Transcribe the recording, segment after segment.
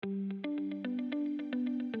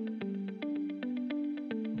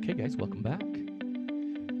Okay, guys, welcome back.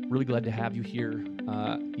 Really glad to have you here.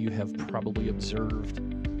 You have probably observed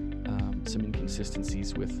some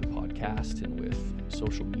inconsistencies with the podcast and with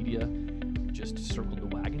social media. Just circled the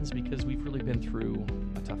wagons because we've really been through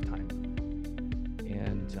a tough time.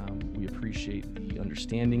 And we appreciate the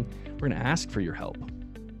understanding. We're going to ask for your help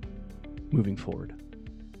moving forward.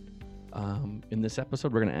 In this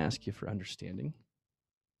episode, we're going to ask you for understanding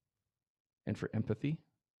and for empathy.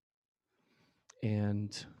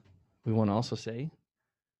 And we want to also say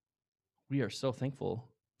we are so thankful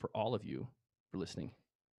for all of you for listening.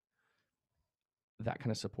 That kind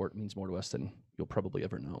of support means more to us than you'll probably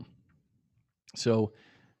ever know. So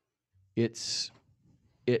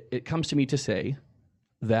it comes to me to say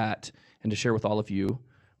that and to share with all of you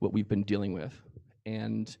what we've been dealing with.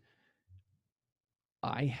 And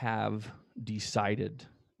I have decided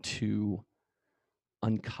to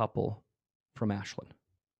uncouple from Ashlynn.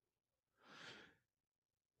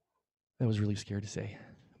 That was really scary to say,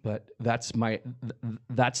 but that's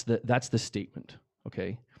the statement.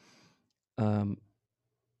 Okay.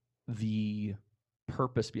 The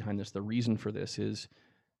purpose behind this, the reason for this is,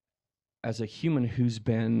 as a human who's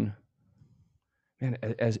been,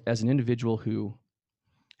 as an individual who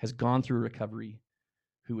has gone through recovery,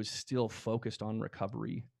 who is still focused on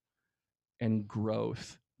recovery and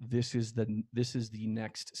growth, this is the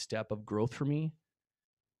next step of growth for me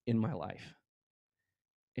in my life.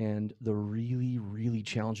 And the really, really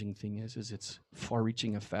challenging thing is its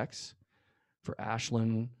far-reaching effects for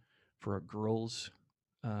Ashlynn, for our girls,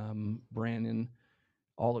 Brandon,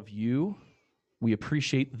 all of you. We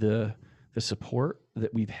appreciate the support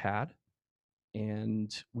that we've had,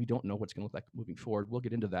 and we don't know what's going to look like moving forward. We'll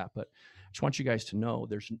get into that, but I just want you guys to know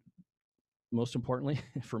there's, most importantly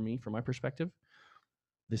for me, from my perspective,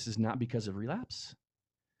 this is not because of relapse,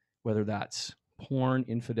 whether that's porn,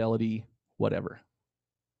 infidelity, whatever.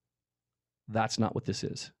 That's not what this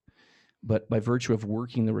is. But by virtue of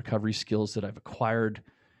working the recovery skills that I've acquired,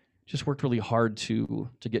 just worked really hard to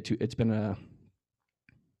get to, it's been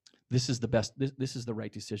this is the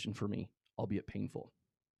right decision for me, albeit painful.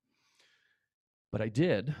 But I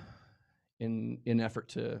did, in effort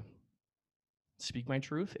to speak my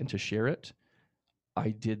truth and to share it, I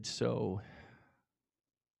did so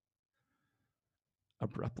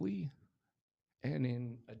abruptly and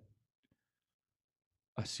in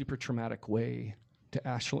a super traumatic way to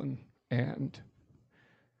Ashlynn. And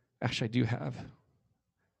Ash, I do have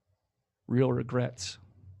real regrets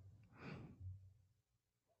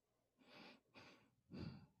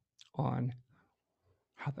on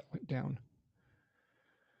how that went down.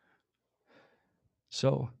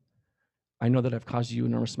 So I know that I've caused you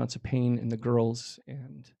enormous amounts of pain and the girls,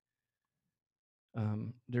 and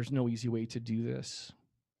there's no easy way to do this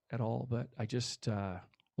at all, but I just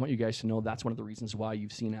want you guys to know that's one of the reasons why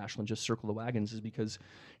you've seen Ashlynn just circle the wagons, is because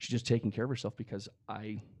she's just taking care of herself, because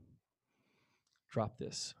I dropped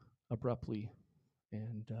this abruptly.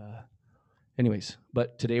 And anyways,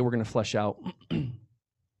 but today we're going to flesh out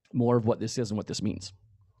more of what this is and what this means.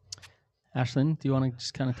 Ashlynn, do you want to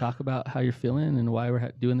just kind of talk about how you're feeling and why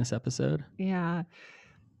we're doing this episode? Yeah.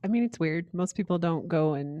 I mean, it's weird. Most people don't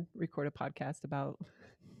go and record a podcast about,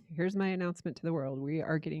 here's my announcement to the world. We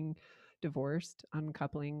are getting divorced,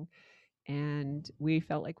 uncoupling, and we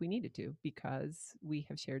felt like we needed to because we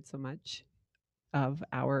have shared so much of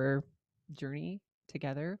our journey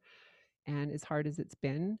together. And as hard as it's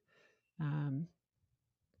been, I'm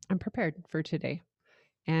prepared for today.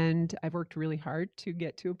 And I've worked really hard to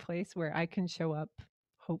get to a place where I can show up,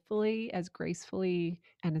 hopefully, as gracefully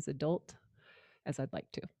and as adult as I'd like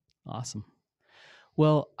to. Awesome.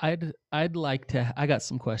 Well, I'd like to. I got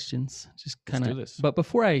some questions, just kind of. But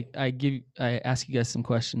before I ask you guys some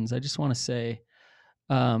questions, I just want to say,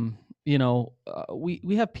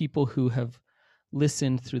 we have people who have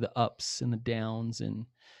listened through the ups and the downs, and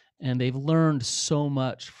they've learned so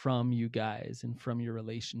much from you guys and from your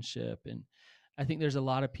relationship. And I think there's a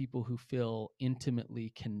lot of people who feel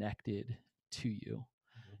intimately connected to you.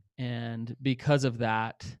 Mm-hmm. And because of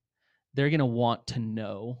that, they're going to want to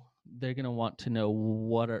know. They're going to want to know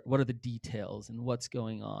what are the details and what's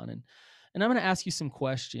going on. And I'm going to ask you some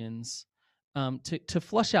questions to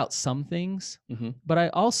flush out some things. Mm-hmm. But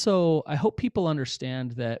I hope people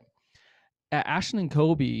understand that Ashlynn and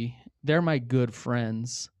Coby, they're my good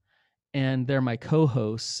friends and they're my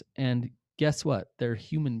co-hosts. And guess what? They're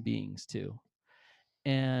human beings too.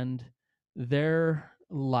 And their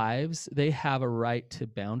lives, they have a right to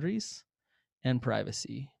boundaries and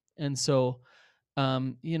privacy. And so,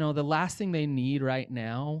 the last thing they need right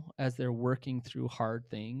now as they're working through hard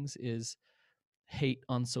things is hate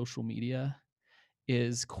on social media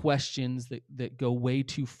is questions that go way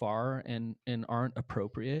too far and aren't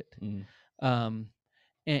appropriate.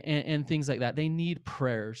 And things like that. They need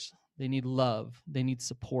prayers, they need love, they need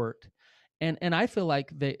support, and I feel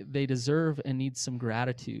like they deserve and need some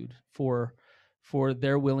gratitude for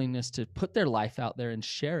their willingness to put their life out there and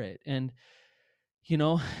share it. And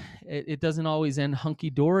it doesn't always end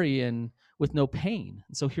hunky-dory and with no pain.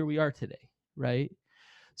 And so here we are today, right?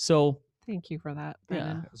 So Thank you for that, yeah.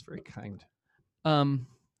 Brennan. That was very kind.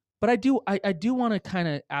 But I do want to kind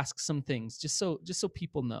of ask some things just so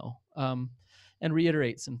people know, and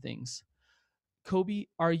reiterate some things. Coby,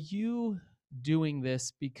 are you doing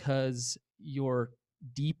this because you're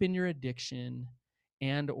deep in your addiction,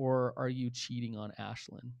 and or are you cheating on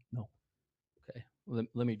Ashlynn? No. Okay.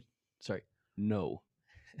 Let me. Sorry. No.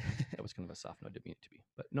 That was kind of a soft no. I didn't mean it to be,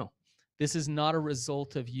 but no. This is not a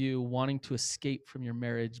result of you wanting to escape from your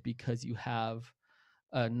marriage because you have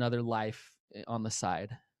another life on the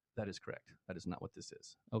side. That is correct. That is not what this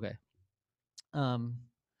is. Okay.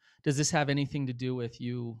 Does this have anything to do with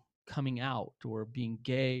you coming out or being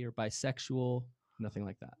gay or bisexual? Nothing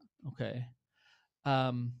like that. Okay.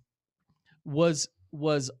 Was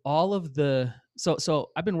all of the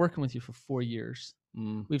so I've been working with you for 4 years.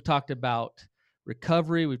 We've talked about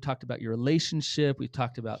recovery, we've talked about your relationship, we've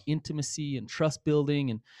talked about intimacy and trust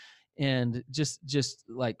building and just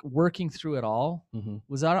like working through it all.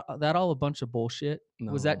 Was that all a bunch of bullshit?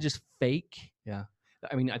 No. Was that just fake? Yeah.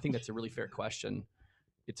 I mean, I think that's a really fair question.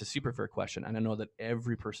 It's a super fair question. And I know that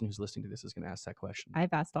every person who's listening to this is going to ask that question.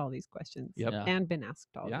 I've asked all these questions. Yep. Yeah. And been asked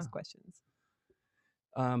all these questions.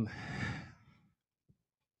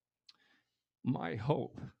 My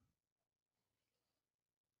hope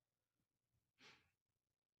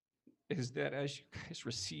is that as you guys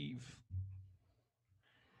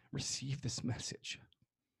receive this message,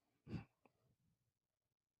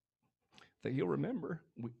 that you'll remember,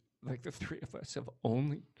 like the three of us have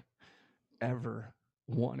only ever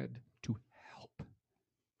wanted to help,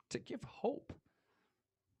 to give hope.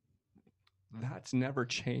 That's never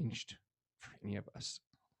changed for any of us.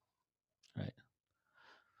 Right.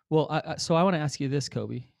 Well, so I want to ask you this,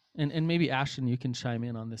 Coby, and maybe Ashlynn, you can chime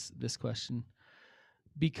in on this question.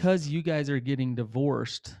 Because you guys are getting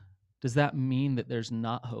divorced, does that mean that there's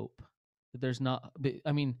not hope? That there's not?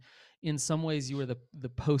 I mean, in some ways, you were the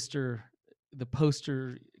poster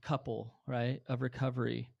couple, right, of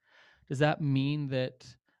recovery. Does that mean that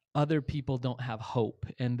other people don't have hope,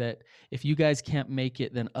 and that if you guys can't make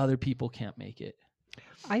it, then other people can't make it?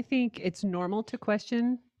 I think it's normal to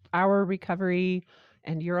question our recovery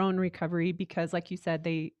and your own recovery because, like you said,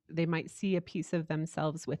 they might see a piece of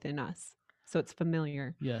themselves within us. So it's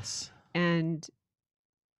familiar. Yes. And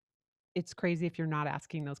it's crazy if you're not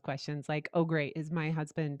asking those questions like, oh, great, is my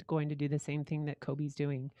husband going to do the same thing that Coby's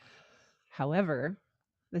doing? However,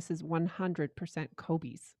 this is 100%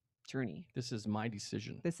 Coby's journey. This is my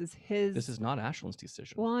decision. This is his. This is not Ashlynn's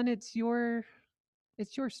decision. Well, and it's your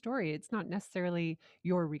story. It's not necessarily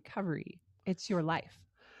your recovery. It's your life.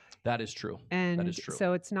 That is true. And that is true.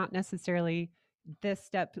 So it's not necessarily this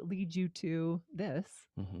step leads you to this.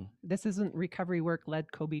 This isn't recovery work led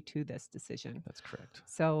Coby to this decision. That's correct.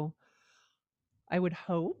 So I would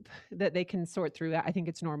hope that they can sort through that. I think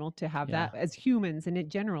it's normal to have that as humans. And in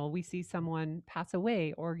general, we see someone pass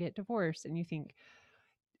away or get divorced and you think,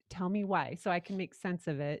 tell me why, so I can make sense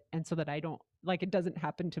of it. And so that I don't, like, it doesn't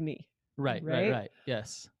happen to me. Right.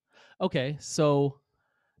 Yes. Okay. So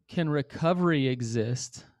can recovery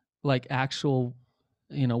exist, like actual,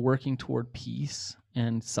 working toward peace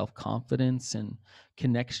and self-confidence and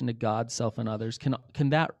connection to God, self, and others? Can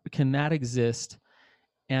that exist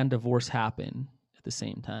and divorce happen at the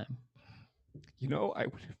same time? I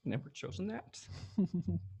would have never chosen that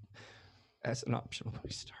as an option when we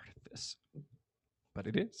started this, but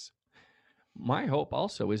it is. My hope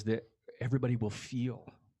also is that everybody will feel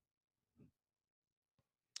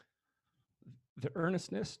the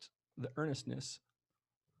earnestness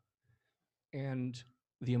and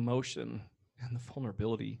the emotion and the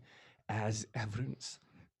vulnerability as evidence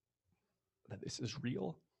that this is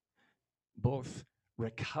real, both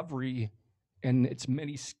recovery and its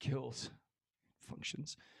many skills,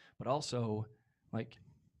 functions, but also, like,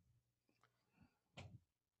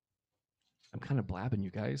 I'm kind of blabbing,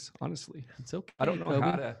 you guys, honestly. It's okay. I don't know Coby.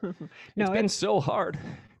 how to. No, It's been so hard.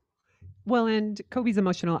 Well, and Coby's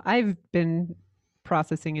emotional. I've been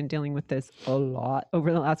processing and dealing with this a lot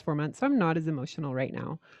over the last 4 months. So I'm not as emotional right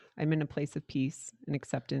now. I'm in a place of peace and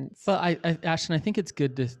acceptance. But Ashlynn, I think it's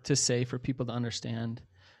good to say for people to understand.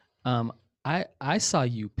 I saw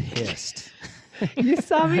you pissed. You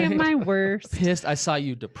saw me at my worst. Pissed. I saw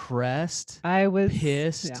you depressed. I was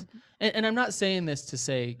pissed. yeah. And I'm not saying this to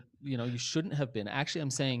say, you shouldn't have been. Actually,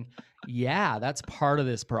 I'm saying, yeah, that's part of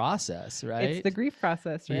this process, right? It's the grief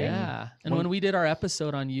process, right? Yeah. And when we did our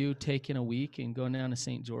episode on you taking a week and going down to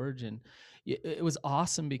St. George, and it was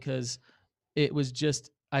awesome because it was just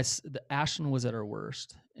Ashlynn was at her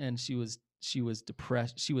worst, and she was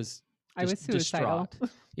depressed. She was I was suicidal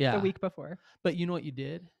distraught. Yeah. the week before. But you know what you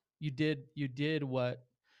did? You did what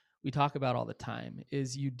we talk about all the time,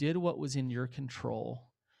 is you did what was in your control,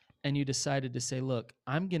 and you decided to say, look,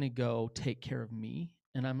 I'm going to go take care of me,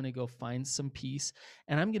 and I'm going to go find some peace,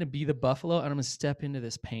 and I'm going to be the buffalo, and I'm going to step into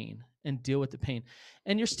this pain and deal with the pain.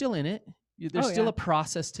 And you're still in it. There's still a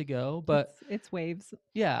process to go, but it's waves.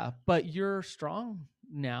 Yeah, but you're strong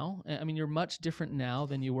now. I mean, you're much different now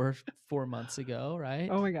than you were 4 months ago, right?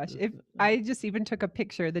 Oh my gosh. If I just even took a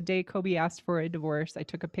picture the day Coby asked for a divorce, I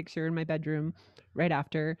took a picture in my bedroom right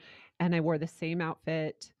after, and I wore the same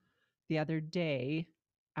outfit the other day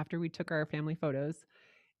after we took our family photos,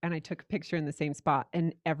 and I took a picture in the same spot,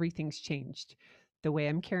 and everything's changed. The way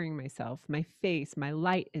I'm carrying myself, my face, my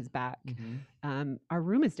light is back. Our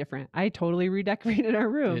room is different. I totally redecorated our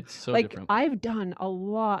room. It's so different. I've done a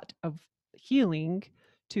lot of healing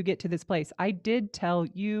to get to this place. I did tell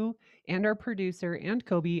you and our producer and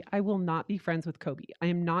Coby, I will not be friends with Coby. I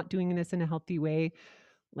am not doing this in a healthy way.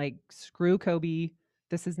 Like, screw Coby.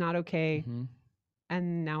 This is not okay.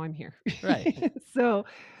 And now I'm here. Right. So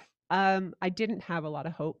I didn't have a lot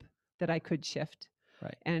of hope that I could shift.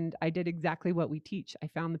 Right. And I did exactly what we teach. I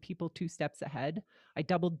found the people 2 steps ahead. I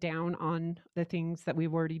doubled down on the things that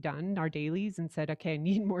we've already done, our dailies, and said, okay, I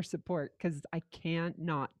need more support because I can't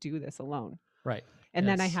not do this alone. Right. And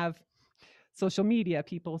then I have social media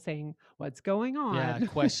people saying, what's going on? Yeah,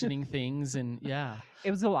 questioning things, and it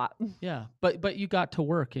was a lot. Yeah, but you got to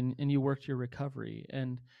work, and you worked your recovery,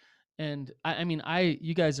 and I mean,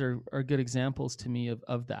 you guys are good examples to me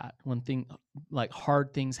of that. When like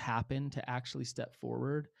hard things happen, to actually step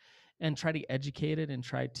forward and try to educate it and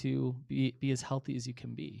try to be as healthy as you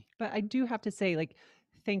can be. But I do have to say, like,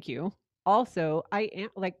 thank you. Also, I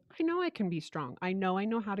know I can be strong. I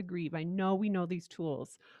know how to grieve. I know we know these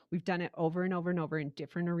tools. We've done it over and over and over in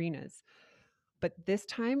different arenas. But this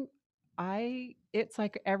time, it's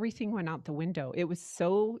like everything went out the window. It was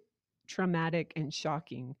so traumatic and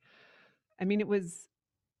shocking. I mean, it was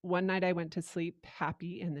one night I went to sleep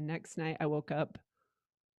happy, and the next night I woke up,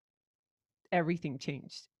 everything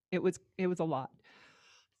changed. It was a lot.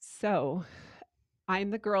 So I'm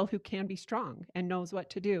the girl who can be strong and knows what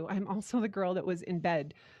to do. I'm also the girl that was in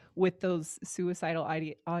bed with those suicidal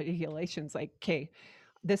ideations, like, okay,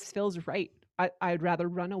 this feels right. I'd rather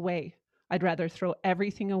run away. I'd rather throw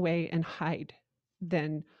everything away and hide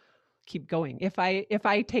than keep going. If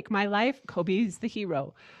I take my life, Coby's the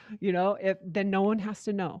hero, then no one has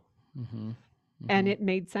to know. And it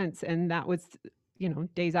made sense. And that was, 2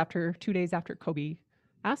 days after Coby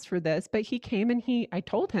asked for this, but he came and I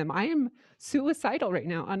told him, I am suicidal right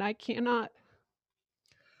now and I cannot.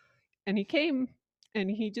 And he came and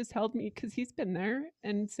he just held me because he's been there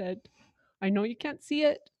and said, I know you can't see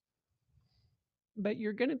it, but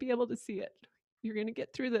you're going to be able to see it. You're going to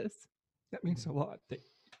get through this. That means a lot that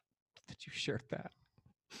you shared that.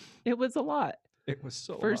 It was a lot. It was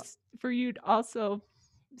so for you to also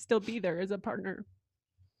still be there as a partner.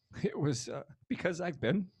 It was because I've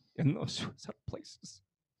been in those suicide places.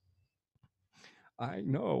 I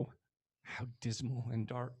know how dismal and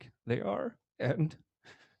dark they are, and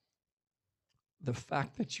the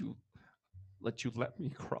fact that you let me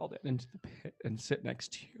crawl down into the pit and sit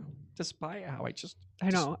next to you, despite how I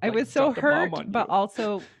know I was so hurt, but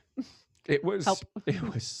also it was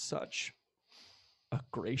such a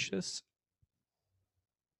gracious,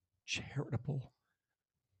 charitable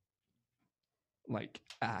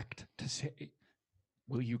act to say,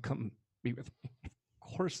 will you come be with me? Of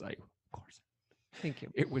course. Thank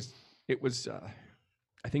you. It was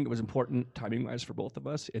I think it was important timing wise for both of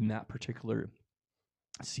us in that particular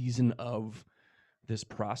season of this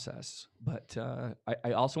process. But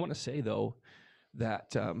I also want to say though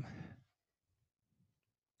that Ashlynn,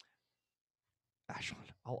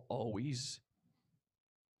 I'll always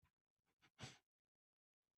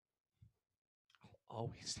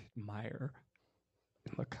admire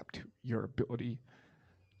and look up to your ability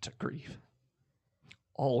to grieve.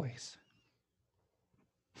 Always.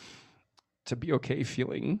 To be okay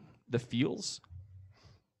feeling the feels.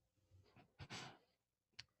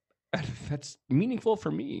 And that's meaningful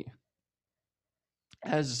for me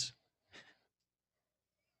as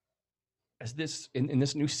this in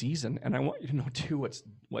this new season. And I want you to know too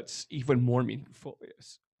what's even more meaningful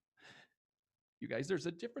is, you guys, there's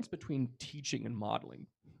a difference between teaching and modeling.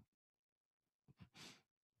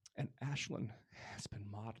 And Ashlynn has been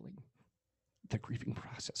modeling the grieving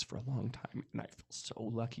process for a long time. And I feel so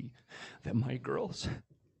lucky that my girls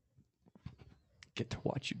get to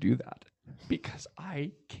watch you do that, because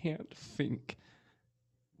I can't think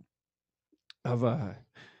of I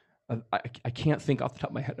can't think off the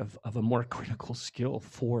top of my head of a more critical skill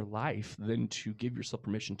for life than to give yourself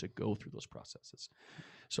permission to go through those processes.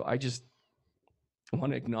 So I just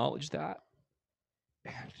want to acknowledge that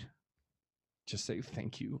and just say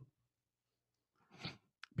thank you,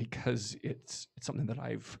 because it's something that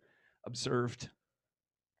I've observed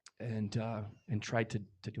and tried to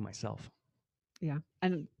do myself. Yeah.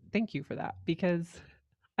 And thank you for that, because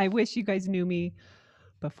I wish you guys knew me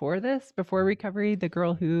before this, before recovery, the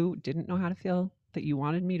girl who didn't know how to feel that you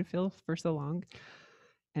wanted me to feel for so long.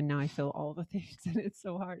 And now I feel all the things, and it's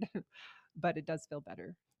so hard. But it does feel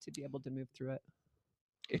better to be able to move through it.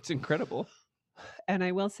 It's incredible. And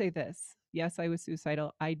I will say this. Yes, I was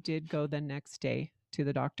suicidal. I did go the next day to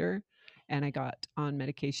the doctor and I got on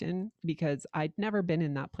medication because I'd never been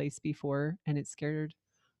in that place before, and it scared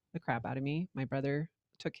the crap out of me. My brother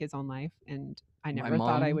took his own life and I never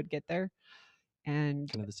thought I mom- would get there.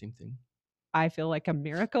 And Kind of the same thing. I feel like a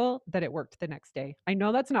miracle that it worked the next day. I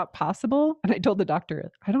know that's not possible. And I told the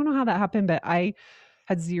doctor, I don't know how that happened, but I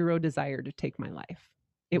had zero desire to take my life.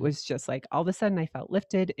 It was just like all of a sudden I felt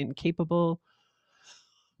lifted and capable.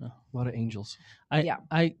 A lot of angels.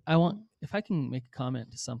 I want, if I can make a comment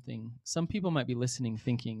to something, some people might be listening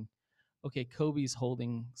thinking, okay, Coby's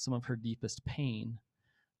holding some of her deepest pain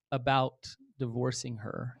about divorcing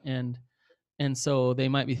her. And so they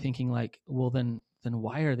might be thinking like, well, then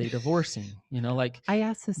why are they divorcing? Like I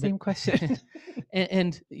asked the same question.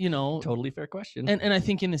 and Totally fair question. And I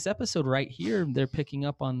think in this episode right here, they're picking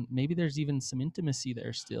up on maybe there's even some intimacy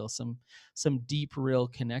there still, some deep, real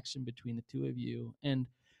connection between the two of you. And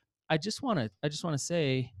I just want to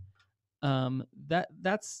say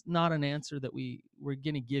that's not an answer that we're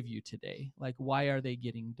going to give you today. Like, why are they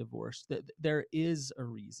getting divorced? There is a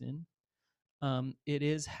reason. It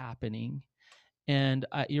is happening, and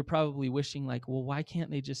you're probably wishing like, well, why can't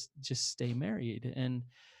they just stay married? And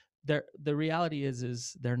the reality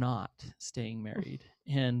is they're not staying married.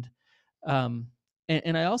 And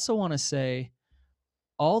I also want to say,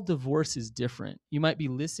 all divorce is different. You might be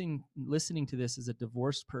listening to this as a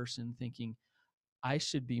divorced person thinking, I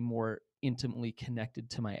should be more intimately connected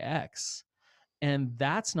to my ex. And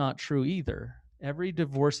that's not true either. Every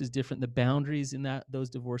divorce is different. The boundaries in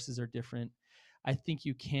those divorces are different. I think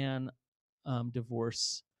you can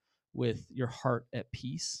divorce with your heart at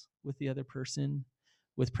peace with the other person,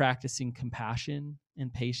 with practicing compassion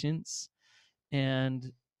and patience,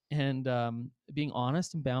 and being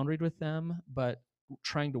honest and boundaried with them, but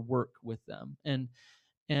trying to work with them.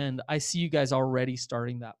 And I see you guys already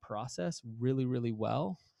starting that process really, really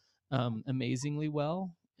well, amazingly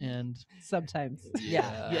well. And Sometimes.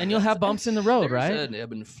 and you'll have bumps in the road, There's right? an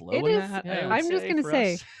ebb and flow It in is. that. Yeah. I'm just going to for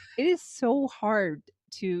say, us. it is so hard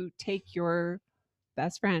to take your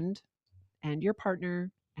best friend and your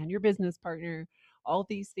partner and your business partner, all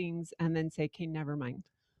these things, and then say, okay, never mind.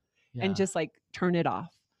 And just like turn it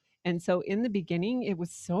off. And so in the beginning, it was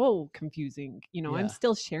so confusing. I'm Yeah.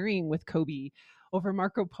 still sharing with Coby over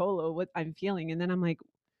Marco Polo what I'm feeling. And then I'm like,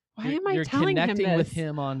 why you're, am I you're telling him connecting this? with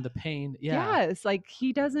him on the pain. Yeah. Yes, like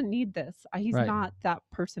he doesn't need this. He's Right. not that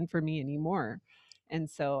person for me anymore. And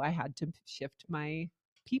so I had to shift my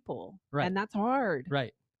people. Right. And that's hard.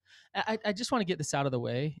 Right. I just want to get this out of the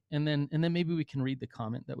way, and then maybe we can read the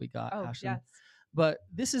comment that we got, Oh, Ashlynn. yes. But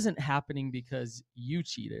this isn't happening because you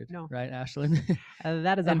cheated, No. right, Ashlynn?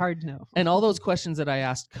 That is a hard no. And all those questions that I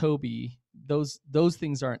asked Coby, those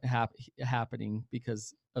things aren't happening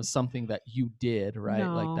because of something that you did, right?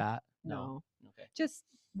 No, Like that. No. Okay. Just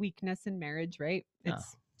weakness in marriage, right? No.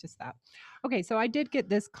 It's just that. Okay, so I did get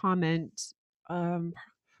this comment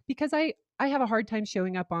because I have a hard time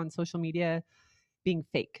showing up on social media being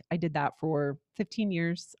fake. I did that for 15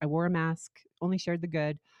 years. I wore a mask, only shared the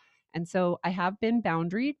good. And so I have been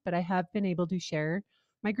boundaried, but I have been able to share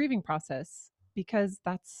my grieving process because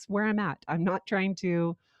that's where I'm at. I'm not trying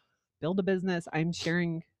to build a business. I'm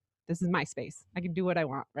sharing, this is my space. I can do what I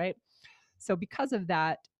want, right? So because of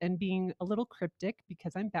that, and being a little cryptic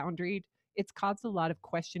because I'm boundaried, it's caused a lot of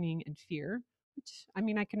questioning and fear, which I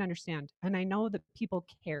mean, I can understand. And I know that people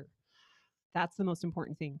care. That's the most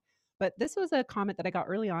important thing. But this was a comment that I got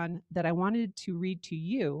early on that I wanted to read to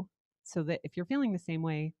you so that if you're feeling the same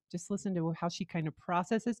way, just listen to how she kind of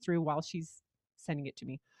processes through while she's sending it to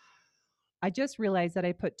me. I just realized that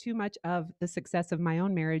I put too much of the success of my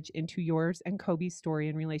own marriage into yours and Coby's story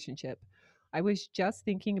and relationship. I was just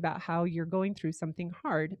thinking about how you're going through something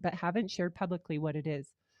hard, but haven't shared publicly what it is.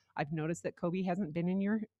 I've noticed that Coby hasn't been in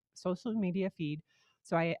your social media feed,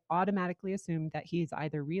 so I automatically assumed that he's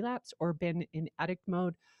either relapsed or been in addict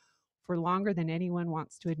mode for longer than anyone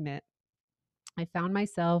wants to admit. I found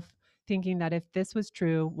myself thinking that if this was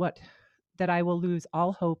true, that I will lose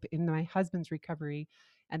all hope in my husband's recovery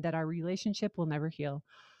and that our relationship will never heal.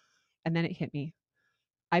 And then it hit me.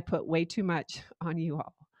 I put way too much on you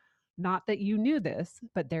all. Not that you knew this,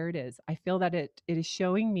 but there it is. I feel that it is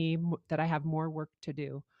showing me that I have more work to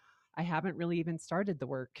do. I haven't really even started the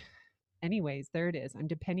work. Anyways, there it is. I'm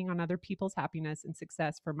depending on other people's happiness and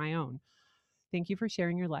success for my own. Thank you for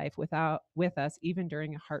sharing your life with us, even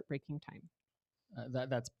during a heartbreaking time.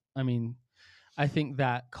 I mean, I think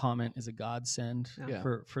that comment is a godsend Yeah.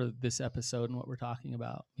 for this episode and what we're talking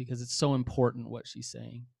about, because it's so important what she's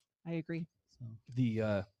saying. I agree. So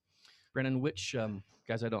The Brennan, which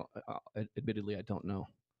guys, admittedly, I don't know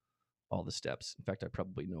all the steps. In fact, I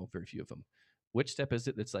probably know very few of them. Which step is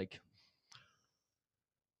it that's like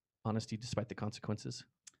honesty despite the consequences?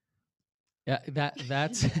 yeah,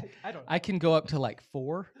 that's I don't know. I can go up to like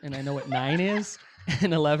 4, and I know what 9 is,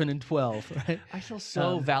 and 11 and 12, right? I feel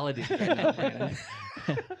so Um, validated right now, Brandon.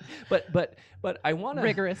 but I want to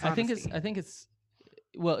Rigorous I think honesty.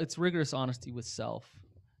 it's rigorous honesty with self.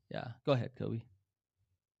 Yeah, go ahead, Coby.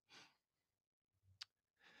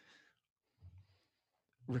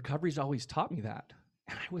 Recovery's always taught me that,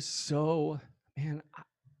 and I was so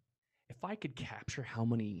if I could capture how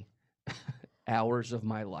many hours of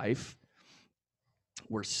my life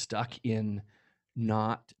were stuck in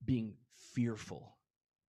not being fearful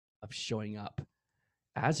of showing up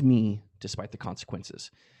as me despite the consequences,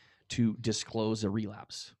 to disclose a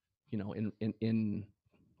relapse, in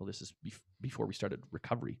well, this is before we started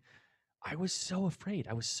recovery. I was so afraid.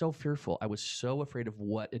 I was so fearful. I was so afraid of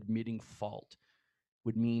what admitting fault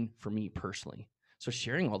would mean for me personally. So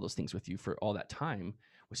sharing all those things with you for all that time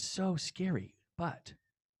was so scary. But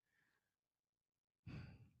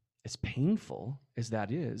as painful as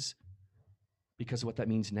that is, because of what that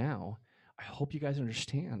means now, I hope you guys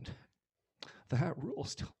understand that rule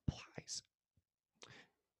still applies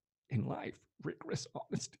in life. Rigorous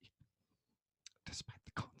honesty despite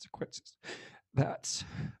the consequences. That's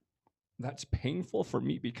painful for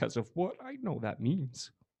me because of what I know that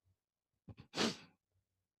means.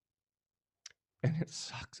 And it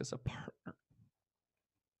sucks as a partner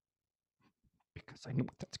because I know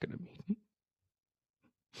what that's going to mean.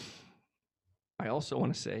 I also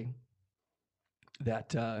want to say that,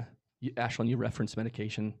 Ashlynn, you referenced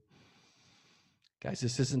medication. Guys,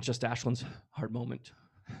 this isn't just Ashlynn's hard moment,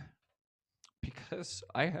 because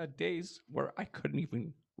I had days where I couldn't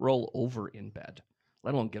even roll over in bed,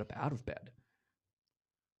 let alone get up out of bed.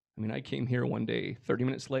 I mean, I came here one day 30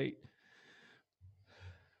 minutes late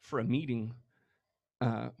for a meeting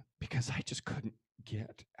because I just couldn't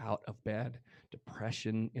get out of bed.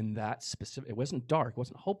 Depression in that specific, it wasn't dark, it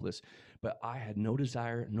wasn't hopeless, but I had no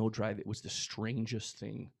desire, no drive. It was the strangest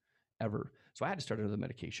thing ever. So I had to start another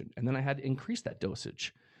medication, and then I had to increase that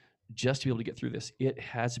dosage just to be able to get through this. It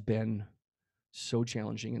has been so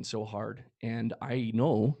challenging and so hard. And I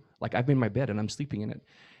know, like, I've made my bed and I'm sleeping in it.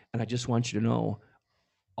 And I just want you to know,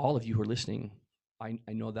 all of you who are listening, I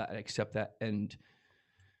know that, I accept that. And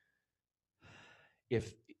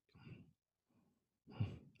if,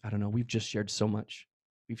 I don't know, we've just shared so much.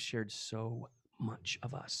 We've shared so much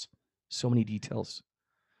of us, so many details,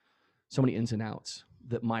 so many ins and outs,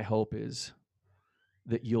 that my hope is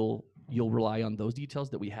that you'll rely on those details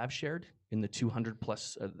that we have shared in the 200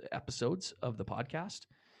 plus episodes of the podcast,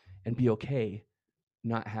 and be okay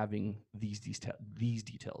not having these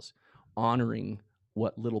details, honoring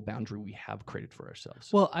what little boundary we have created for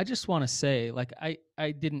ourselves. Well, I just want to say, like,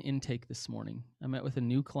 I did an intake this morning. I met with a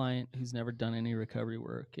new client who's never done any recovery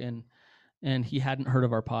work, and he hadn't heard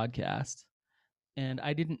of our podcast. And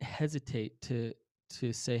I didn't hesitate to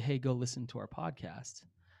say, hey, go listen to our podcast,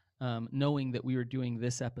 knowing that we were doing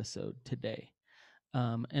this episode today.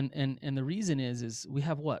 And the reason is we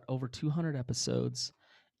have over 200 episodes,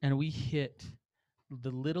 and we hit the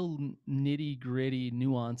little nitty gritty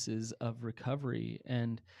nuances of recovery,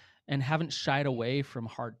 and haven't shied away from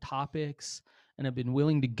hard topics, and have been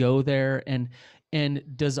willing to go there. And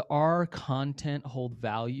does our content hold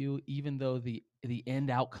value, even though the end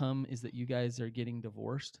outcome is that you guys are getting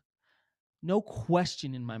divorced? No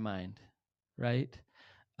question in my mind, right?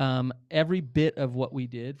 Every bit of what we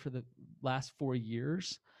did for the last 4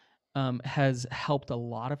 years has helped a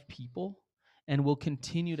lot of people, and will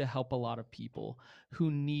continue to help a lot of people who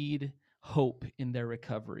need hope in their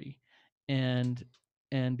recovery. And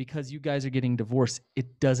because you guys are getting divorced,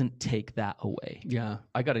 it doesn't take that away. Yeah,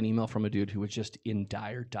 I got an email from a dude who was just in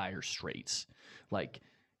dire straits. Like,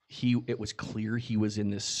 it was clear he was in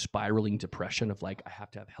this spiraling depression of like, I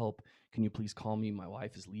have to have help. Can you please call me? My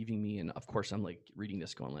wife is leaving me. And of course, I'm like reading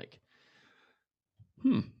this going like,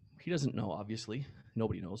 he doesn't know, obviously.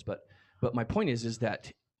 Nobody knows. But my point is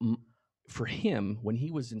that for him, when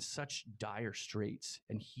he was in such dire straits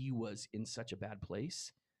and he was in such a bad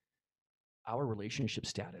place, our relationship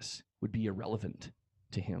status would be irrelevant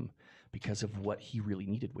to him because of what he really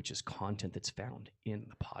needed, which is content that's found in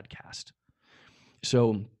the podcast.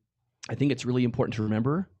 So I think it's really important to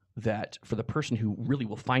remember that for the person who really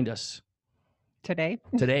will find us today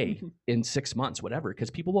in 6 months, whatever, because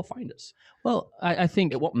people will find us. Well, I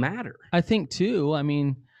think it won't matter. I think too. I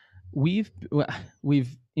mean, we've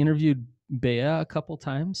interviewed Bea a couple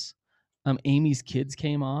times. Amy's kids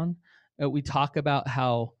came on. We talk about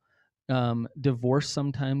how divorce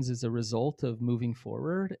sometimes is a result of moving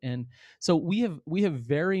forward, and so we have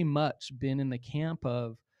very much been in the camp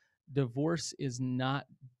of divorce is not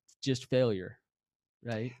just failure,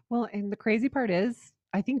 right? Well, and the crazy part is,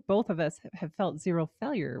 I think both of us have felt zero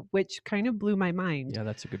failure, which kind of blew my mind. Yeah,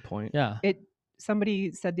 that's a good point. Yeah.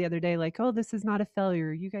 Somebody said the other day, like, "Oh, this is not a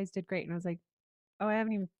failure. You guys did great." And I was like, "Oh, I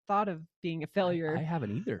haven't even thought of being a failure." I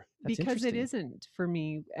haven't either. That's because it isn't for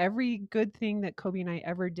me. Every good thing that Coby and I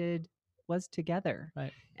ever did was together.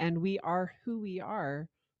 Right. And we are who we are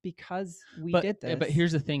because we did this. But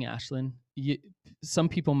here's the thing, Ashlynn. Some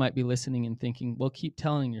people might be listening and thinking, "Well, keep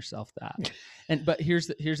telling yourself that." But here's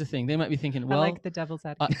the thing. They might be thinking, "Well, I like the devil's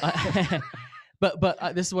advocate."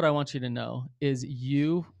 But this is what I want you to know: is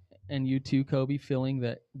you and you too, Coby, feeling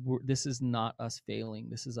that this is not us failing.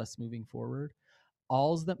 This is us moving forward.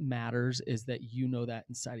 All that matters is that you know that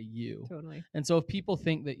inside of you. Totally. And so if people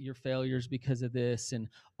think that your failures because of this and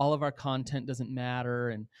all of our content doesn't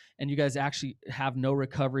matter and you guys actually have no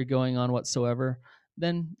recovery going on whatsoever,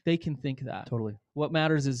 then they can think that. Totally. What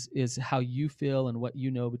matters is how you feel and what you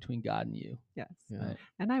know between God and you. Yes. Yeah. Right.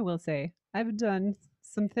 And I will say, I've done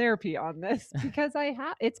some therapy on this because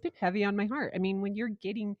it's been heavy on my heart. I mean, when you're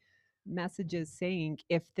getting messages saying,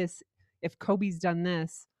 if Coby's done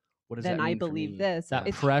this, what does then that mean I believe this. That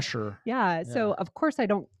pressure. Yeah. So of course I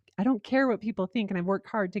don't care what people think, and I've worked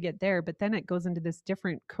hard to get there, but then it goes into this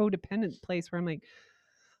different codependent place where I'm like,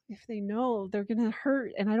 if they know, they're gonna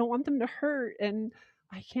hurt, and I don't want them to hurt, and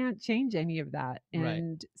I can't change any of that.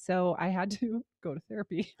 And so I had to go to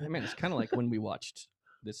therapy. I mean, it's kind of like when we watched,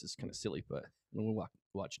 this is kind of silly, but when we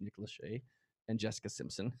watched Nick Lachey and Jessica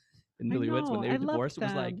Simpson in Newlyweds when they were divorced, it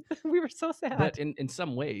was like, we were so sad. But in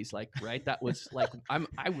some ways, like, right, that was like,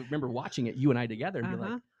 I remember watching it, you and I together, and be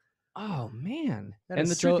like, oh man. And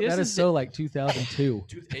the truth is so like 2002.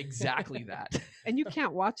 Exactly that. And you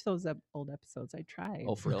can't watch those old episodes. I tried.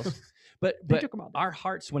 Oh, for real. But our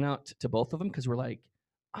hearts went out to both of them because we're like,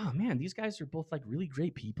 oh man, these guys are both like really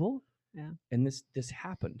great people. Yeah. And this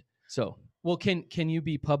happened. So, well, can you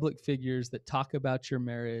be public figures that talk about your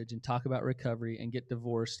marriage and talk about recovery and get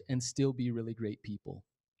divorced and still be really great people?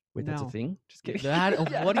 Wait, that's a thing? Just kidding.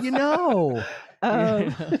 What do you know? I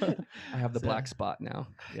have the black spot now.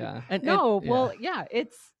 Yeah.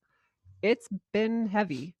 It's been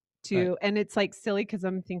heavy too. Right. And it's like silly because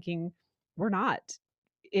I'm thinking we're not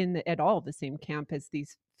at all the same camp as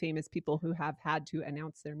these famous people who have had to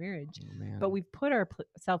announce their marriage. Oh, but we've put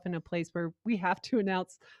ourselves in a place where we have to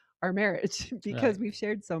announce our marriage because we've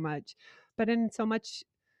shared so much. But in so much,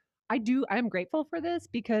 I'm grateful for this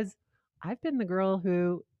because I've been the girl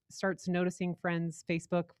who starts noticing friends'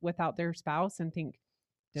 Facebook without their spouse and think,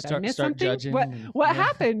 did I miss something? Judging what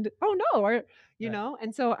happened? Oh no. Or, you know,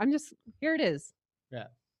 and so I'm just, here it is. Yeah.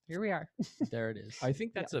 Here we are. There it is. I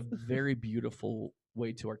think that's a very beautiful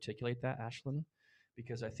way to articulate that, Ashlynn,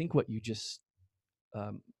 because I think what you just,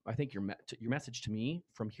 I think your message to me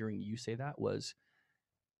from hearing you say that was,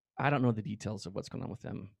 I don't know the details of what's going on with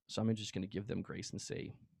them, so I'm just going to give them grace and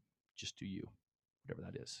say, just do you, whatever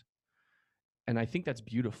that is. And I think that's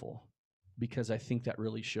beautiful because I think that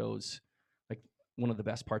really shows like one of the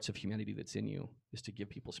best parts of humanity that's in you is to give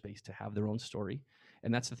people space to have their own story.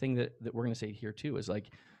 And that's the thing that we're going to say here too, is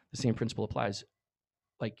like the same principle applies.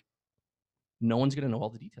 Like no one's going to know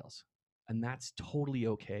all the details, and that's totally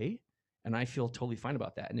okay. And I feel totally fine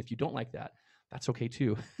about that. And if you don't like that, that's okay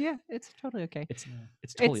too. Yeah, it's totally okay. It's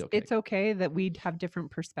totally okay. It's okay that we'd have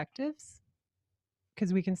different perspectives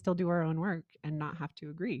because we can still do our own work and not have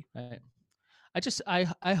to agree. Right.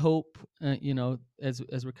 I hope, you know, as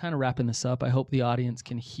we're kind of wrapping this up, I hope the audience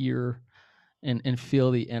can hear and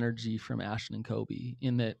feel the energy from Ashlynn and Coby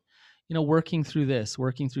in that, you know, working through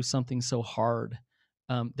something so hard,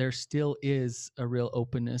 there still is a real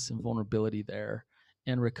openness and vulnerability there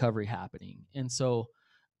and recovery happening. And so,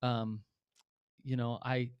 you know,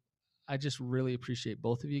 I I just really appreciate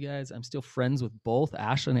both of you guys. I'm still friends with both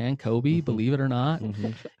Ashlynn and Coby, believe it or not,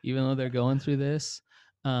 even though they're going through this.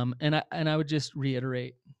 And I would just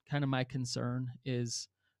reiterate, kind of my concern is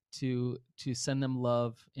to send them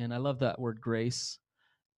love, and I love that word grace,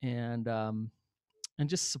 and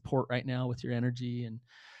just support right now with your energy,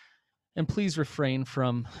 and please refrain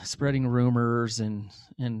from spreading rumors and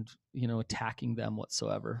attacking them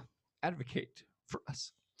whatsoever. Advocate for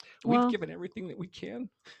us. Well- We've given everything that we can.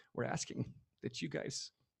 We're asking that you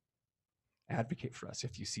guys advocate for us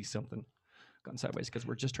if you see something gone sideways, because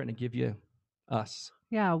we're just trying to give you us.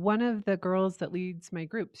 Yeah, one of the girls that leads my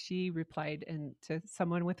group, she replied and to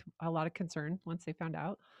someone with a lot of concern once they found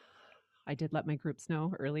out. I did let my groups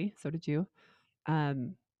know early, so did you.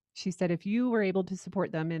 She said, if you were able to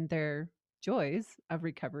support them in their joys of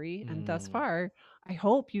recovery, and thus far, I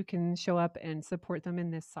hope you can show up and support them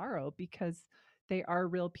in this sorrow, because they are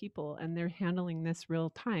real people and they're handling this real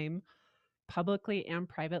time publicly and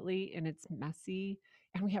privately, and it's messy.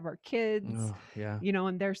 And we have our kids, Oh, yeah.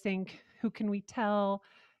 and they're saying, who can we tell?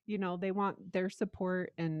 They want their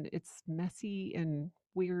support, and it's messy and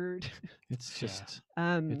weird. It's just,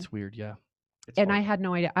 Um, it's weird. Yeah. It's and I hard. had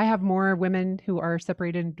no idea. I have more women who are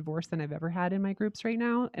separated and divorced than I've ever had in my groups right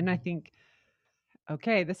now. And I think,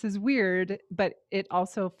 okay, this is weird, but it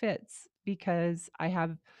also fits because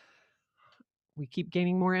we keep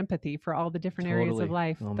gaining more empathy for all the different areas of Totally.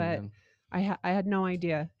 life. Oh, But man. I had no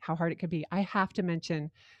idea how hard it could be. I have to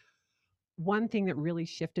mention one thing that really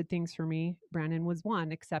shifted things for me, Brandon, was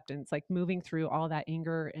one, acceptance, like moving through all that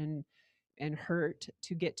anger and hurt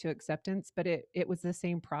to get to acceptance. But it was the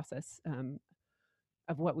same process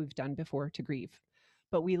of what we've done before to grieve.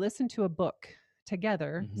 But we listened to a book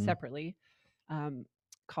together separately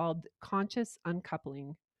called Conscious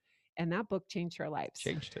Uncoupling. And that book changed our lives.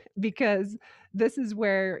 Changed it. Because this is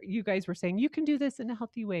where you guys were saying, you can do this in a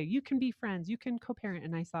healthy way. You can be friends. You can co-parent.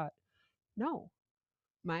 And I thought, no,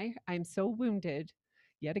 I'm so wounded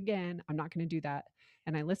yet again. I'm not going to do that.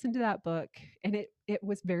 And I listened to that book, and it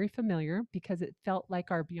was very familiar because it felt like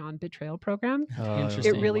our Beyond Betrayal program.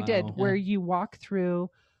 Interesting. It really Wow. did, Yeah. where you walk through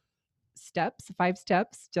 5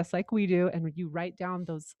 steps, just like we do, and you write down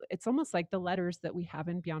those. It's almost like the letters that we have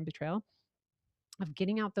in Beyond Betrayal, of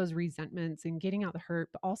getting out those resentments and getting out the hurt,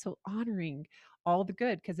 but also honoring all the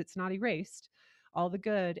good, because it's not erased, all the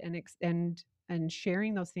good, and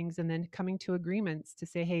sharing those things, and then coming to agreements to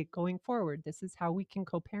say, hey, going forward, this is how we can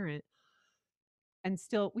co-parent. And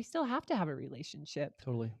we still have to have a relationship.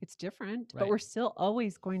 Totally. It's different, but Right. we're still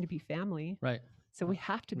always going to be family. Right. So we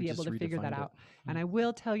have to We be able just to figure that redefined it. out. And I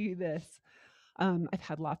will tell you this. I've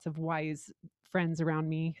had lots of wise friends around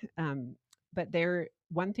me. But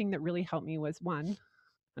one thing that really helped me was one,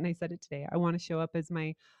 and I said it today, I want to show up as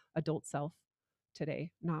my adult self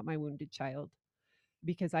today, not my wounded child,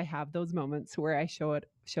 because I have those moments where I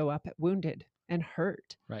show up wounded and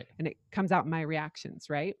hurt. Right. And it comes out in my reactions,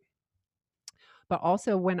 right? But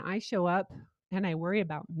also when I show up and I worry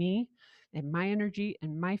about me and my energy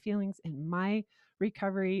and my feelings and my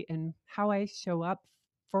recovery and how I show up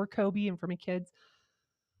for Coby and for my kids,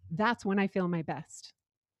 that's when I feel my best.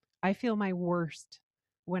 I feel my worst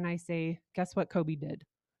when I say, guess what Coby did?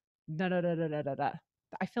 Da, da, da, da, da, da, da.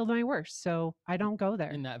 I feel my worst, so I don't go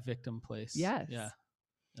there. In that victim place. Yes. Yeah.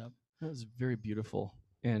 Yep. That was very beautiful.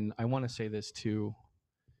 And I want to say this too,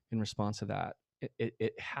 in response to that.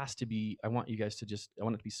 It has to be, I want it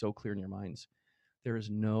to be so clear in your minds. There is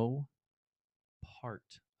no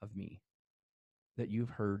part of me that you've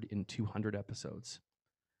heard in 200 episodes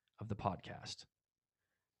of the podcast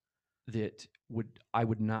that I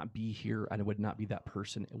would not be here, and I would not be that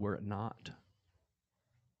person were it not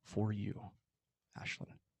for you, Ashlynn.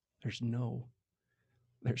 There's no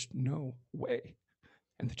way.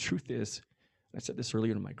 And the truth is, I said this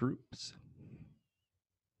earlier in my groups,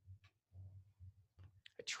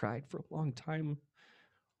 I tried for a long time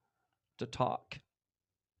to talk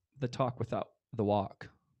the talk without the walk.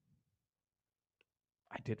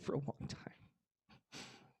 I did for a long time.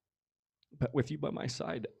 But with you by my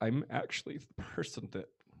side, I'm actually the person that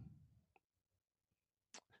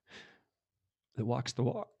walks the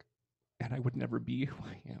walk. And I would never be who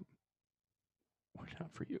I am were it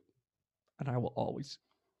not for you. And I will always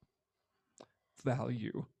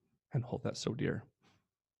value and hold that so dear.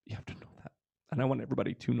 You have to know that. And I want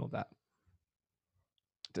everybody to know that.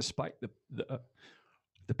 Despite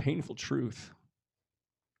the painful truth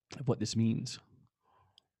of what this means,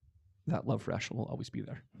 that love for Ashlynn will always be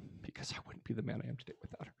there, because I wouldn't be the man I am today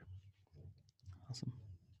without her. Awesome.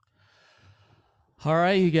 All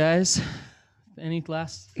right, you guys. Any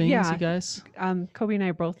last things, Yeah. you guys? Coby and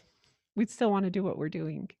I both, we still want to do what we're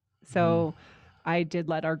doing. So I did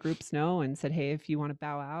let our groups know and said, hey, if you want to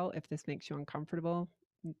bow out, if this makes you uncomfortable,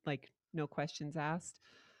 like no questions asked.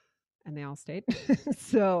 And they all stayed.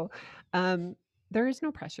 So there is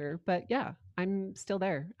no pressure, but yeah, I'm still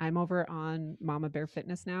there. I'm over on Mama Bear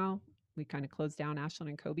Fitness now. We kind of closed down Ashlynn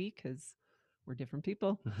and Coby because we're different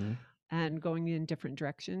people and going in different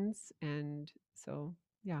directions. And so,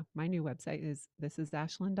 yeah, my new website is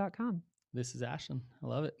thisisashlyn.com. This is Ashlynn. I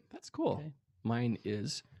love it. That's cool. Okay. Mine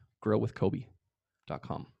is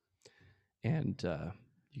growwithcoby.com. And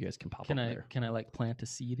you guys can pop over there. Can I like plant a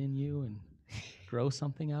seed in you and grow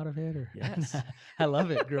something out of it? Or Yes. I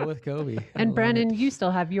love it. Grow with Coby. And Brandon, you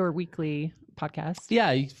still have your weekly podcast.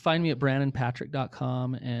 Yeah, you can find me at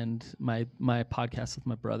brandonpatrick.com and my podcast with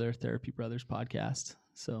my brother, Therapy Brothers podcast.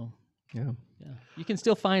 So yeah, you can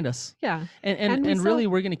still find us. Yeah. And really,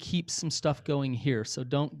 we're going to keep some stuff going here. So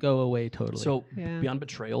don't go away totally. So Beyond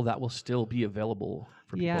Betrayal, that will still be available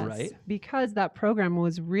for people, right? Because that program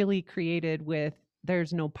was really created with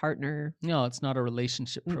there's no partner. No, it's not a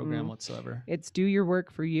relationship program whatsoever. It's do your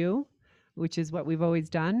work for you, which is what we've always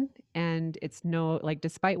done. And it's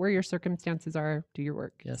despite where your circumstances are, do your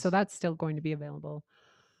work. Yes. So that's still going to be available.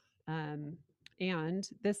 And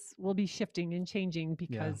this will be shifting and changing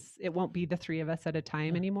because it won't be the three of us at a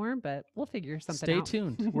time anymore, but we'll figure something out. Stay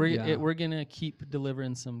tuned. We're going to keep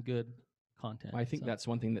delivering some good content. I think that's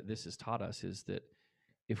one thing that this has taught us is that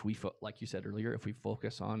if we, like you said earlier, if we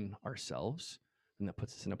focus on ourselves, and that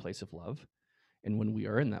puts us in a place of love. And when we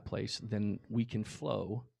are in that place, then we can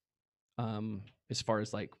flow as far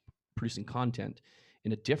as like producing content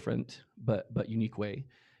in a different but unique way.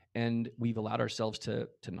 And we've allowed ourselves to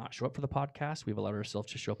not show up for the podcast. We've allowed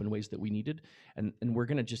ourselves to show up in ways that we needed. And we're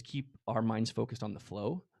going to just keep our minds focused on the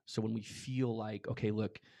flow. So when we feel like, okay,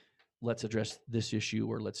 look, let's address this issue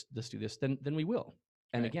or let's do this, then we will.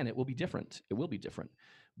 And again, it will be different. It will be different.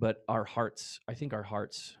 But I think our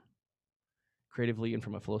hearts creatively and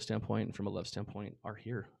from a flow standpoint and from a love standpoint are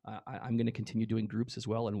here. I'm going to continue doing groups as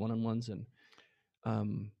well and one-on-ones. And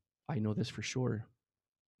I know this for sure.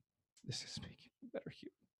 This is making me better here.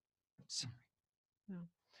 Sorry. No,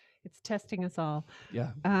 it's testing us all.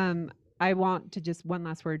 Yeah. I want to just one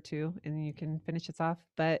last word too, and you can finish us off.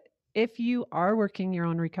 But if you are working your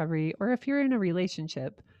own recovery or if you're in a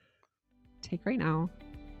relationship, take right now,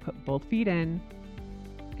 put both feet in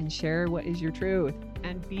and share what is your truth.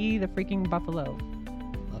 And be the freaking buffalo.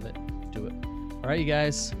 Love it. Do it. All right, you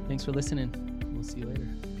guys. Thanks for listening. We'll see you later.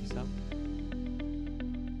 Peace out.